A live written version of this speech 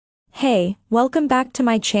Hey, welcome back to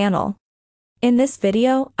my channel. In this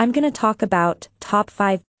video, I'm gonna talk about top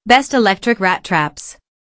 5 best electric rat traps.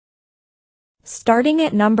 Starting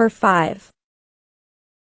at number 5.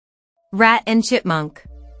 Rat and chipmunk.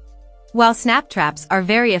 While snap traps are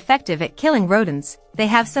very effective at killing rodents, they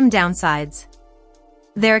have some downsides.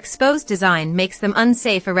 Their exposed design makes them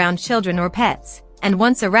unsafe around children or pets, and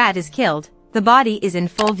once a rat is killed, the body is in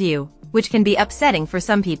full view, which can be upsetting for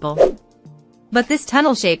some people. But this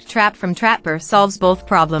tunnel-shaped trap from Trapper solves both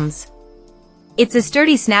problems. It's a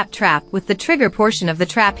sturdy snap trap with the trigger portion of the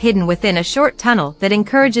trap hidden within a short tunnel that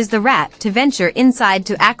encourages the rat to venture inside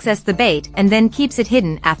to access the bait and then keeps it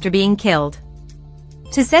hidden after being killed.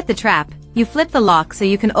 To set the trap, you flip the lock so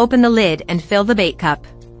you can open the lid and fill the bait cup.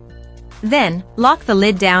 Then, lock the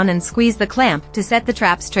lid down and squeeze the clamp to set the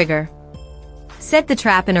trap's trigger. Set the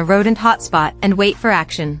trap in a rodent hotspot and wait for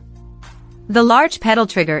action. The large pedal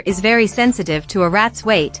trigger is very sensitive to a rat's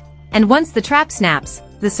weight, and once the trap snaps,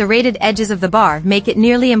 the serrated edges of the bar make it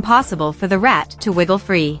nearly impossible for the rat to wiggle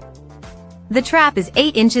free. The trap is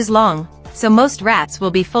 8 inches long, so most rats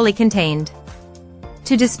will be fully contained.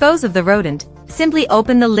 To dispose of the rodent, simply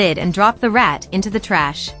open the lid and drop the rat into the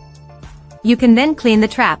trash. You can then clean the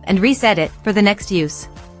trap and reset it for the next use.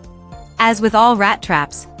 As with all rat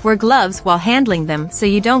traps, wear gloves while handling them so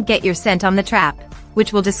you don't get your scent on the trap,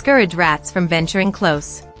 which will discourage rats from venturing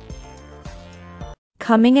close.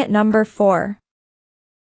 Coming at number 4.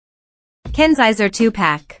 Kensizer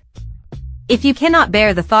 2-pack. If you cannot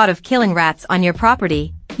bear the thought of killing rats on your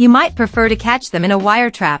property, you might prefer to catch them in a wire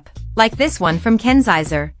trap, like this one from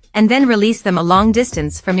Kensizer, and then release them a long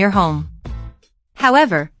distance from your home.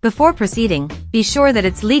 However, before proceeding, be sure that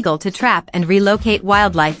it's legal to trap and relocate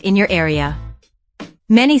wildlife in your area.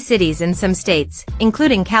 Many cities in some states,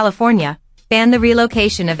 including California, ban the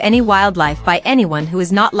relocation of any wildlife by anyone who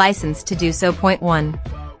is not licensed to do so. 1.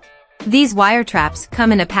 These wire traps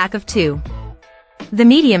come in a pack of 2. The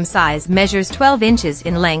medium size measures 12 inches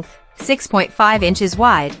in length, 6.5 inches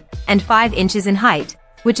wide, and 5 inches in height,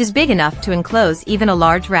 which is big enough to enclose even a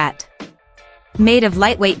large rat. Made of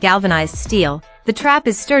lightweight galvanized steel, the trap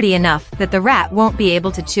is sturdy enough that the rat won't be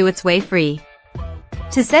able to chew its way free.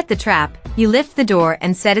 To set the trap, you lift the door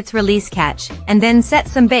and set its release catch, and then set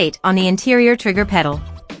some bait on the interior trigger pedal.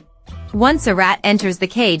 Once a rat enters the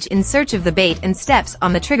cage in search of the bait and steps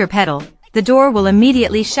on the trigger pedal, the door will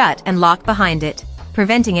immediately shut and lock behind it,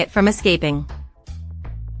 preventing it from escaping.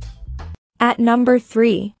 At number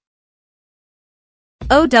 3.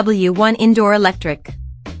 OW1 Indoor Electric.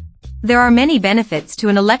 There are many benefits to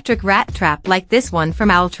an electric rat trap like this one from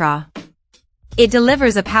Ultra. It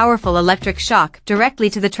delivers a powerful electric shock directly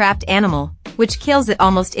to the trapped animal, which kills it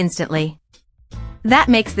almost instantly. That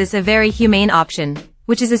makes this a very humane option,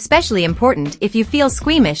 which is especially important if you feel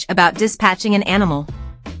squeamish about dispatching an animal.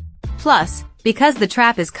 Plus, because the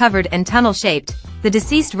trap is covered and tunnel-shaped, the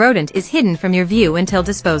deceased rodent is hidden from your view until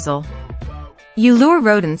disposal. You lure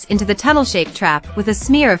rodents into the tunnel-shaped trap with a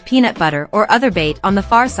smear of peanut butter or other bait on the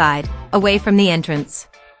far side, away from the entrance.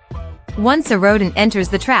 Once a rodent enters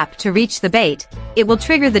the trap to reach the bait, it will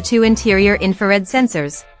trigger the 2 interior infrared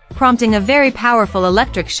sensors, prompting a very powerful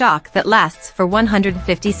electric shock that lasts for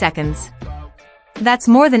 150 seconds. That's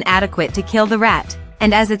more than adequate to kill the rat,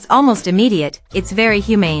 and as it's almost immediate, it's very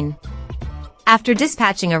humane. After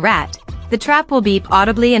dispatching a rat, the trap will beep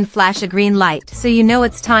audibly and flash a green light so you know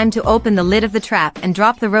it's time to open the lid of the trap and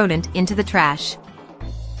drop the rodent into the trash.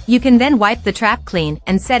 You can then wipe the trap clean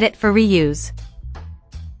and set it for reuse.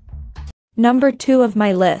 Number 2 of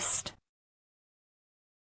my list.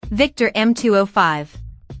 Victor M205.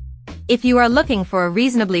 If you are looking for a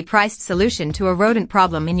reasonably priced solution to a rodent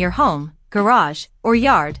problem in your home, garage, or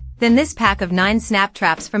yard, then this pack of 9 snap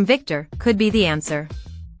traps from Victor could be the answer.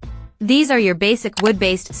 These are your basic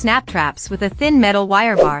wood-based snap traps with a thin metal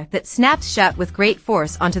wire bar that snaps shut with great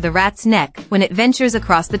force onto the rat's neck when it ventures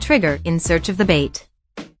across the trigger in search of the bait.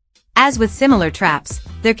 As with similar traps,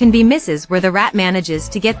 there can be misses where the rat manages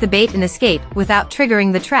to get the bait and escape without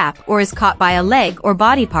triggering the trap or is caught by a leg or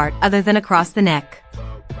body part other than across the neck.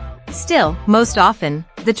 Still, most often,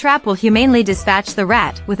 the trap will humanely dispatch the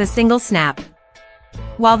rat with a single snap.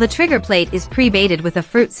 While the trigger plate is pre-baited with a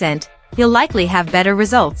fruit scent, you'll likely have better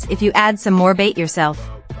results if you add some more bait yourself.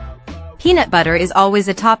 Peanut butter is always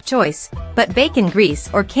a top choice, but bacon grease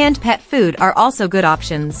or canned pet food are also good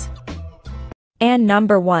options. And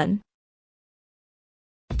number 1.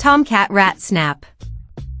 Tomcat Rat Snap.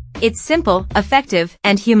 It's simple, effective,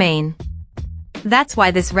 and humane. That's why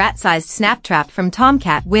this rat-sized snap trap from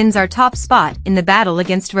Tomcat wins our top spot in the battle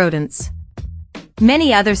against rodents.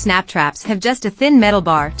 Many other snap traps have just a thin metal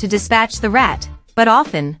bar to dispatch the rat, But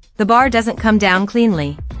often, the bar doesn't come down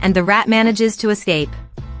cleanly, and the rat manages to escape.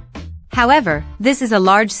 However, this is a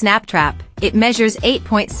large snap trap. It measures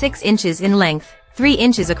 8.6 inches in length, 3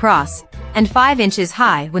 inches across, and 5 inches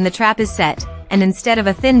high when the trap is set, and instead of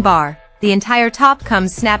a thin bar, the entire top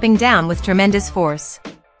comes snapping down with tremendous force.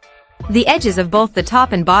 The edges of both the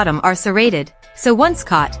top and bottom are serrated, so once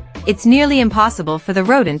caught, it's nearly impossible for the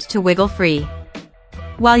rodent to wiggle free.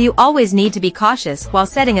 While you always need to be cautious while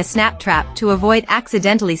setting a snap trap to avoid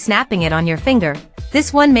accidentally snapping it on your finger,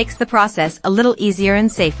 this one makes the process a little easier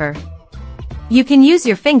and safer. You can use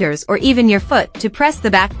your fingers or even your foot to press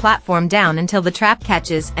the back platform down until the trap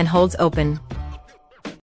catches and holds open.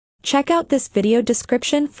 Check out this video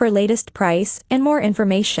description for latest price and more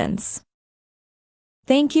informations.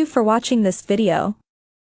 Thank you for watching this video.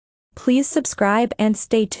 Please subscribe and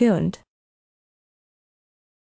stay tuned.